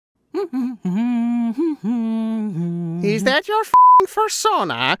Is that your f***ing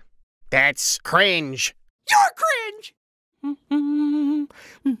persona? That's cringe. You're cringe!